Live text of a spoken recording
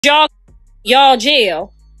y'all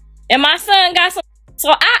jail. And my son got some. So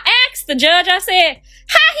I asked the judge, I said,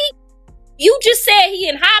 you just said he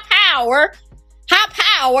in high power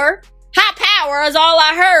is all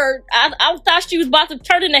I heard. I thought she was about to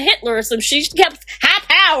turn into Hitler or some shit. She kept high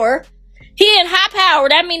power. He in high power.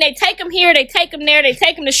 That mean they take him here, they take him there, they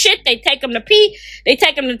take him to shit, they take him to pee, they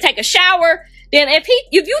take him to take a shower. Then if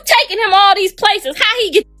you taking him all these places, how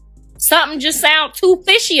he get something just sound too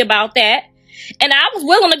fishy about that. And I was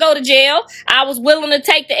willing to go to jail. I was willing to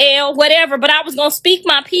take the L, whatever, but I was going to speak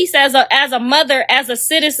my piece as a mother, as a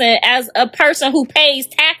citizen, as a person who pays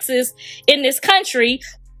taxes in this country.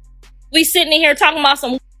 We sitting in here talking about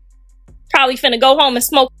some probably finna go home and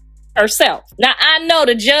smoke herself. Now I know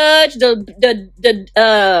the judge,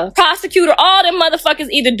 the prosecutor, all them motherfuckers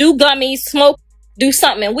either do gummies, smoke, do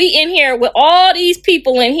something. And we in here with all these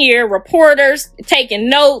people in here, reporters taking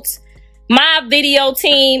notes, my video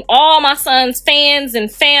team, all my son's fans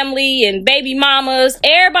and family and baby mamas,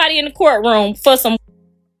 everybody in the courtroom for some,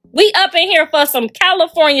 we up in here for some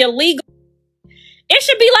California legal. It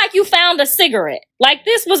should be like you found a cigarette. Like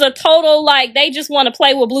this was a total, like they just want to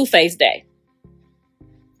play with Blueface Day.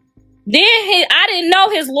 Then I didn't know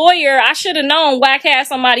his lawyer. I should have known Wack had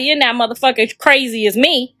somebody in that motherfucker crazy as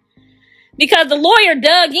me. Because the lawyer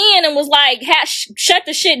dug in and was like, shut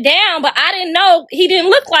the shit down. But I didn't know, he didn't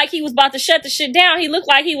look like he was about to shut the shit down. He looked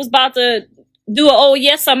like he was about to do a, oh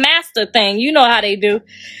yes, a master thing. You know how they do.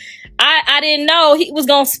 I didn't know he was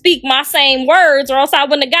going to speak my same words or else I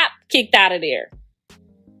wouldn't have got kicked out of there.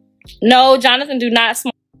 No, Jonathan do not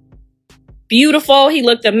smoke. Beautiful. He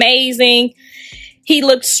looked amazing. He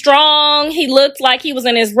looked strong. He looked like he was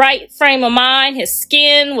in his right frame of mind. His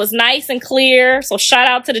skin was nice and clear. So shout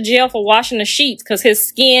out to the jail for washing the sheets because his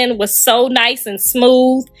skin was so nice and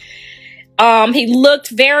smooth. He looked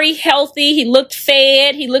very healthy. He looked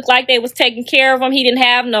fed. He looked like they was taking care of him. He didn't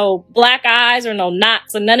have no black eyes or no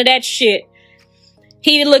knots or none of that shit.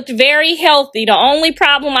 He looked very healthy. The only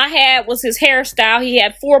problem I had was his hairstyle. He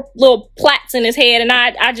had 4 little plaits in his head and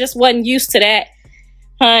I just wasn't used to that.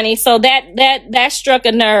 Honey, so that struck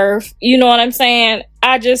a nerve. You know what I'm saying?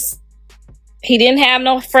 He didn't have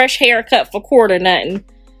no fresh haircut for court or nothing.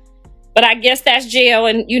 But I guess that's jail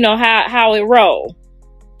and you know how it roll.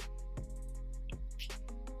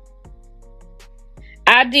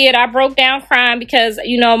 I broke down crying because,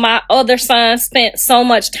 you know, my other son spent so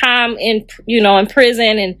much time in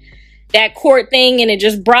prison and that court thing, and it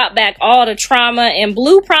just brought back all the trauma. And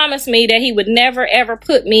Blue promised me that he would never ever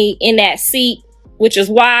put me in that seat, which is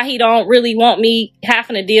why he don't really want me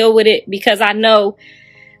having to deal with it, because I know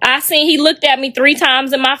he looked at me 3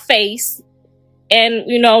 times in my face. And,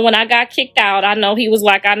 you know, when I got kicked out, I know he was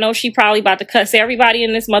like, I know she probably about to cuss everybody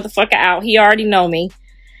in this motherfucker out. He already know me.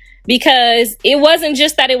 Because it wasn't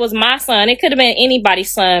just that it was my son. It could have been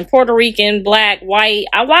anybody's son. Puerto Rican, black, white.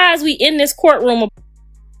 Why is we in this courtroom?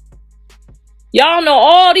 Y'all know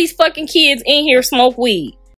all these fucking kids in here smoke weed.